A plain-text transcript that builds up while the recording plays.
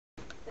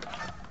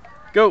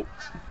Go!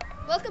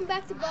 Welcome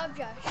back to Bob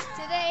Josh.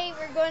 Today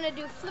we're going to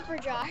do Flipper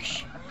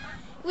Josh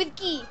with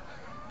Guy.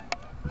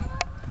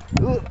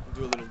 Do a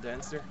little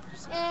dance there.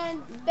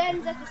 And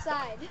Ben's at the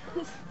side.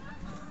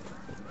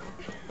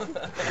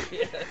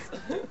 Yes.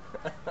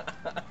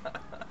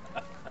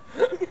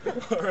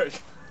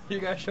 Alright. You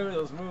guys show me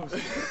those moves.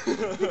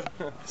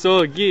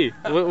 So, Guy,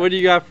 what do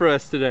you got for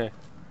us today?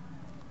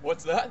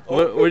 What's that?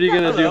 What are you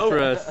going to do for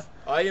us?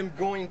 I am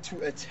going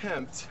to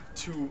attempt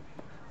to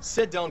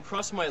sit down,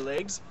 cross my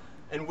legs,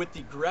 and with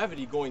the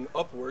gravity going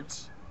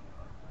upwards,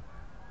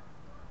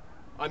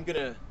 I'm going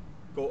to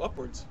go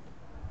upwards.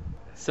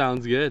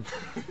 Sounds good.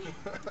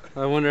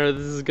 I wonder what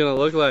this is going to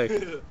look like.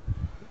 Alright,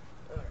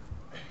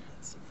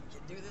 let's see if we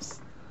can do this.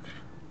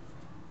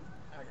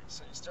 Okay,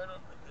 so you start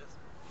off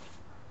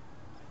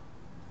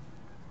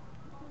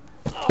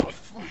like this. Oh,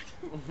 fuck.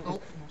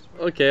 Oh.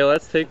 Okay,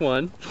 let's take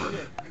one.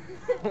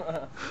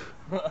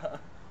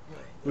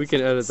 We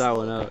can edit that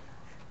one out.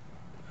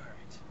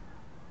 Alright.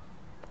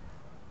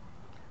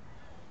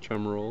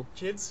 Drum roll.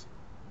 Kids,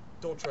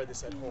 don't try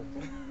this at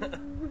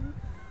home.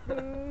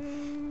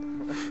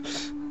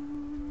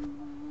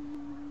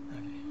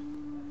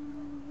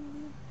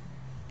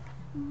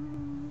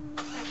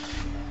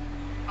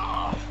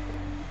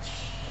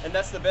 And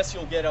that's the best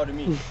you'll get out of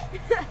me.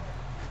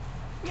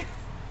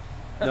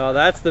 No,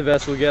 that's the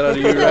best we'll get out of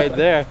you right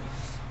there.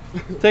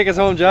 Take us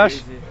home,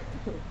 Josh.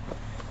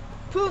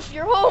 Poof,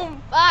 you're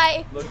home.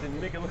 Bye. Look, they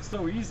make it look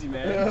so easy,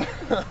 man.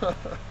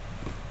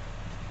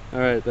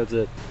 Alright, that's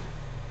it.